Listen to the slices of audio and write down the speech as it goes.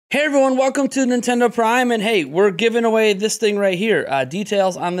Hey everyone, welcome to Nintendo Prime, and hey, we're giving away this thing right here.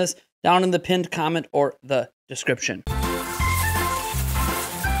 Details on this down in the pinned comment or the description.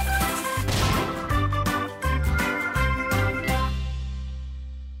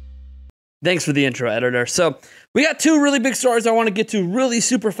 Thanks for the intro, editor. So we got two really big stories I want to get to really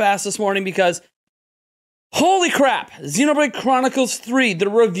super fast this morning because holy crap, Xenoblade Chronicles 3, the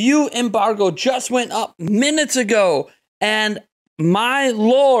review embargo just went up minutes ago, and my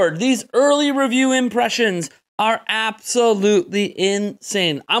lord, these early review impressions are absolutely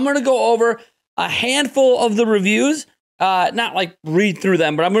insane. I'm going to go over a handful of the reviews, not like read through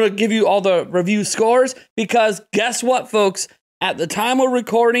them, but I'm going to give you all the review scores because guess what, folks? At the time of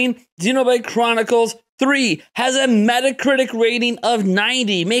recording, Xenoblade Chronicles 3 has a Metacritic rating of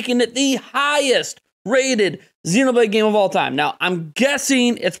 90, making it the highest rated Xenoblade game of all time. Now, I'm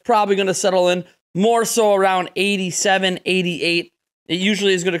guessing it's probably going to settle in more so around 87, 88. It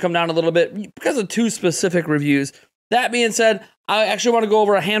usually is going to come down a little bit because of two specific reviews. That being said, I actually want to go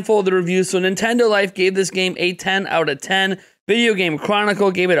over a handful of the reviews. So Nintendo Life gave this game a 10 out of 10. Video Game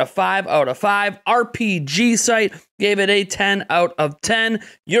Chronicle gave it a 5 out of 5. RPG Site gave it a 10 out of 10.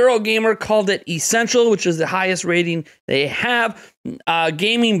 Eurogamer called it essential, which is the highest rating they have.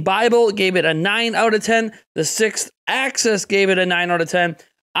 Gaming Bible gave it a 9 out of 10. The Sixth Axis gave it a 9 out of 10.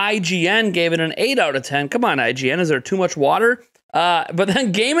 IGN gave it an 8 out of 10. Come on, IGN, is there too much water? But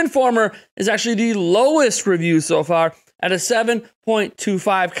then Game Informer is actually the lowest review so far at a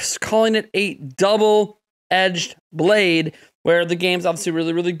 7.25, calling it a double-edged blade, where the game's obviously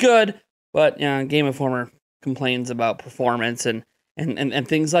really, really good, but Game Informer complains about performance and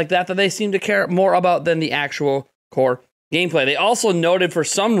things like that they seem to care more about than the actual core gameplay. They also noted for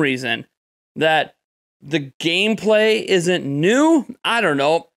some reason that the gameplay isn't new. I don't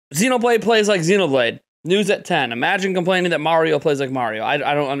know. Xenoblade plays like Xenoblade. News at 10. Imagine complaining that Mario plays like Mario. I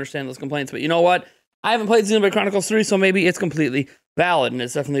don't understand those complaints, but you know what? I haven't played Xenoblade Chronicles 3, so maybe it's completely valid, and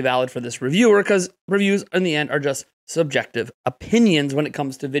it's definitely valid for this reviewer, because reviews, in the end, are just subjective opinions when it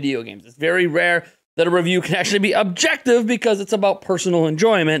comes to video games. It's very rare that a review can actually be objective, because it's about personal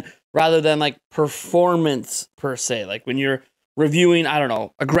enjoyment, rather than, like, performance, per se. Like, when you're reviewing, I don't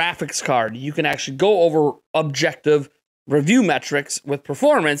know, a graphics card, you can actually go over objective review metrics with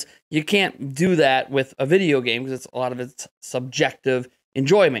performance. You can't do that with a video game because a lot of it's subjective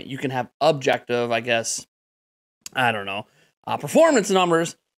enjoyment. You can have objective, I guess, I don't know, performance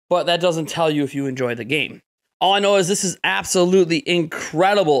numbers, but that doesn't tell you if you enjoy the game. All I know is this is absolutely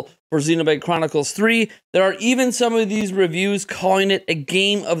incredible for Xenoblade Chronicles 3. There are even some of these reviews calling it a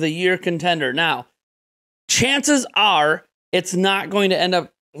Game of the Year contender. Now, chances are it's not going to end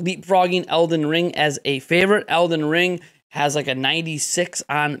up leapfrogging Elden Ring as a favorite. Elden Ring has like a 96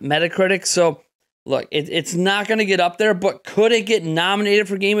 on Metacritic. So look, it's not going to get up there, but could it get nominated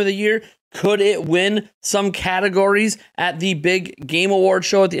for Game of the Year? Could it win some categories at the big game award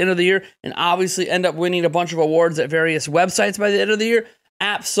show at the end of the year and obviously end up winning a bunch of awards at various websites by the end of the year?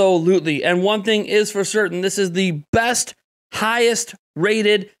 Absolutely. And one thing is for certain, this is the best, highest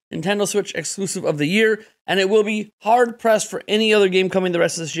rated Nintendo Switch exclusive of the year, and it will be hard pressed for any other game coming the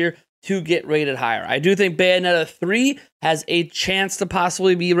rest of this year to get rated higher. I do think Bayonetta 3 has a chance to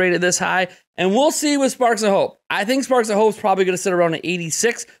possibly be rated this high, and we'll see with Sparks of Hope. I think Sparks of Hope is probably going to sit around an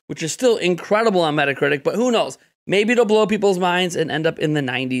 86, which is still incredible on Metacritic, but who knows? Maybe it'll blow people's minds and end up in the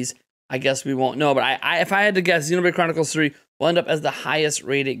 90s. I guess we won't know, but if I had to guess, Xenoblade Chronicles 3 will end up as the highest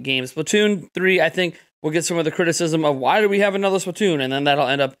rated game. Splatoon 3, I think, will get some of the criticism of why do we have another Splatoon, and then that'll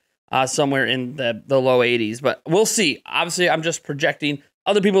end up somewhere in the low 80s, but we'll see. Obviously, I'm just projecting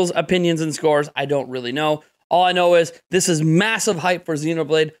other people's opinions and scores. I don't really know. All I know is this is massive hype for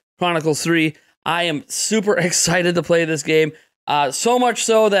Xenoblade Chronicles 3. I am super excited to play this game. So much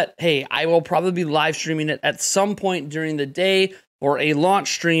so that, hey, I will probably be live streaming it at some point during the day or a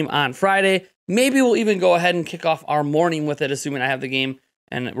launch stream on Friday. Maybe we'll even go ahead and kick off our morning with it, assuming I have the game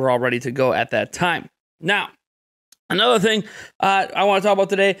and we're all ready to go at that time. Now, another thing I want to talk about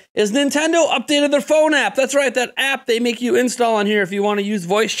today is Nintendo updated their phone app. That's right, that app they make you install on here if you want to use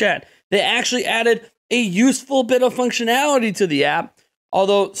voice chat. They actually added a useful bit of functionality to the app,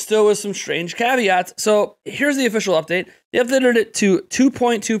 although still with some strange caveats. So here's the official update. They updated it to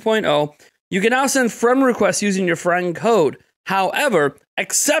 2.2.0. You can now send friend requests using your friend code. However,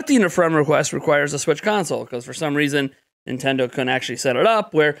 accepting a friend request requires a Switch console because for some reason, Nintendo couldn't actually set it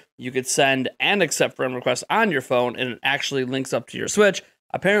up where you could send and accept friend requests on your phone and it actually links up to your Switch.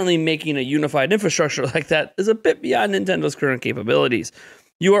 Apparently, making a unified infrastructure like that is a bit beyond Nintendo's current capabilities.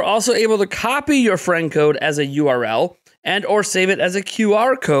 You are also able to copy your friend code as a URL and or save it as a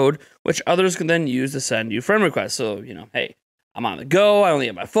QR code, which others can then use to send you friend requests. So, you know, hey, I'm on the go. I only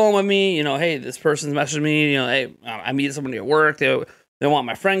have my phone with me. You know, hey, this person's messaging me. You know, hey, I meet somebody at work. They want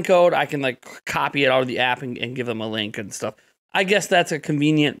my friend code. I can like copy it out of the app and give them a link and stuff. I guess that's a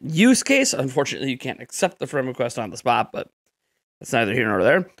convenient use case. Unfortunately, you can't accept the friend request on the spot, but it's neither here nor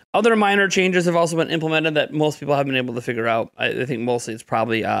there. Other minor changes have also been implemented that most people have been able to figure out. I think mostly it's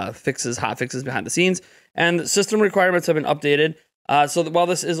probably hot fixes behind the scenes. And system requirements have been updated. So that while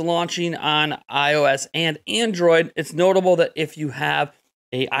this is launching on iOS and Android, it's notable that if you have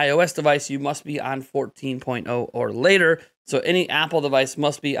a iOS device, you must be on 14.0 or later. So any Apple device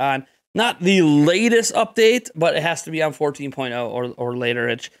must be on not the latest update, but it has to be on 14.0 or later.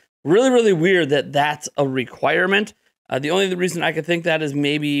 It's really, really weird that that's a requirement. The only reason I could think that is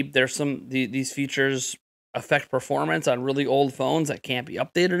maybe there's these features affect performance on really old phones that can't be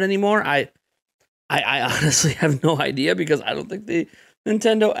updated anymore. I honestly have no idea because I don't think the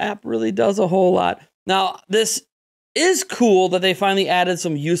Nintendo app really does a whole lot. Now, this is cool that they finally added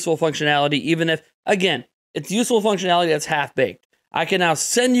some useful functionality, even if, again, it's useful functionality that's half-baked. I can now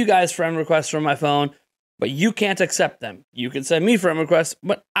send you guys friend requests from my phone, but you can't accept them. You can send me friend requests,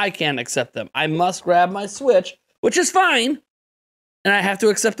 but I can't accept them. I must grab my Switch, which is fine, and I have to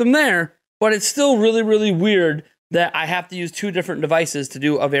accept them there, but it's still really, really weird that I have to use two different devices to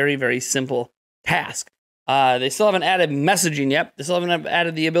do a very, very simple task. They still haven't added messaging yet. They still haven't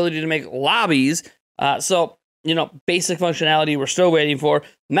added the ability to make lobbies. So, you know, basic functionality we're still waiting for.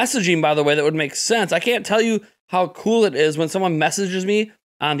 Messaging, by the way, that would make sense. I can't tell you how cool it is when someone messages me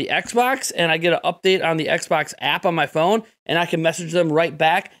on the Xbox and I get an update on the Xbox app on my phone and I can message them right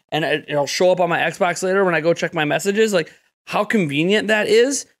back and it'll show up on my Xbox later when I go check my messages. Like how convenient that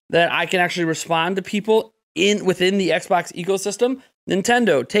is that I can actually respond to people within the Xbox ecosystem.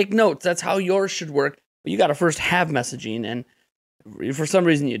 Nintendo, take notes. That's how yours should work. But you got to first have messaging, and for some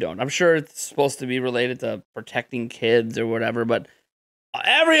reason you don't. I'm sure it's supposed to be related to protecting kids or whatever, but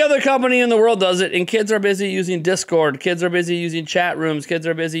every other company in the world does it, and kids are busy using Discord. Kids are busy using chat rooms. Kids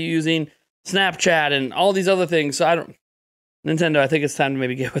are busy using Snapchat and all these other things. So Nintendo, I think it's time to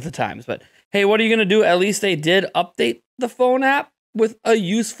maybe get with the times. But hey, what are you going to do? At least they did update the phone app with a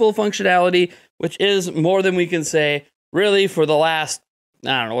useful functionality, which is more than we can say, really, for the last,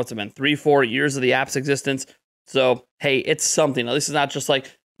 I don't know, what's it been, 3-4 years of the app's existence. So, hey, it's something. At least it's not just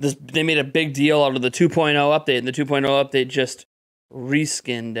like this. They made a big deal out of the 2.0 update, and the 2.0 update just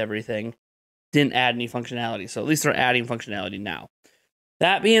reskinned everything, didn't add any functionality. So at least they're adding functionality now.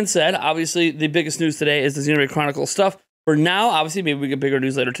 That being said, obviously the biggest news today is the Xenoblade Chronicles stuff. For now, obviously, maybe we get bigger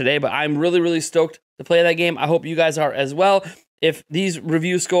news later today, but I'm really, really stoked to play that game. I hope you guys are as well. If these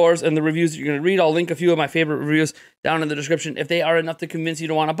review scores and the reviews that you're going to read, I'll link a few of my favorite reviews down in the description. If they are enough to convince you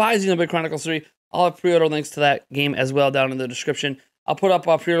to want to buy Xenoblade Chronicles 3, I'll have pre-order links to that game as well down in the description. I'll put up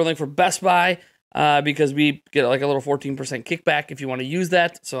a pre-order link for Best Buy because we get like a little 14% kickback if you want to use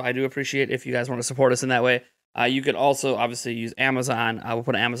that. So I do appreciate if you guys want to support us in that way. You could also obviously use Amazon. I will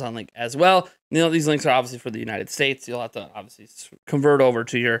put an Amazon link as well. You know, these links are obviously for the United States. You'll have to obviously convert over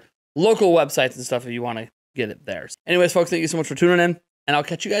to your local websites and stuff if you want to get it there. Anyways, folks, thank you so much for tuning in, and I'll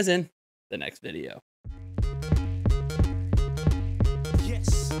catch you guys in the next video.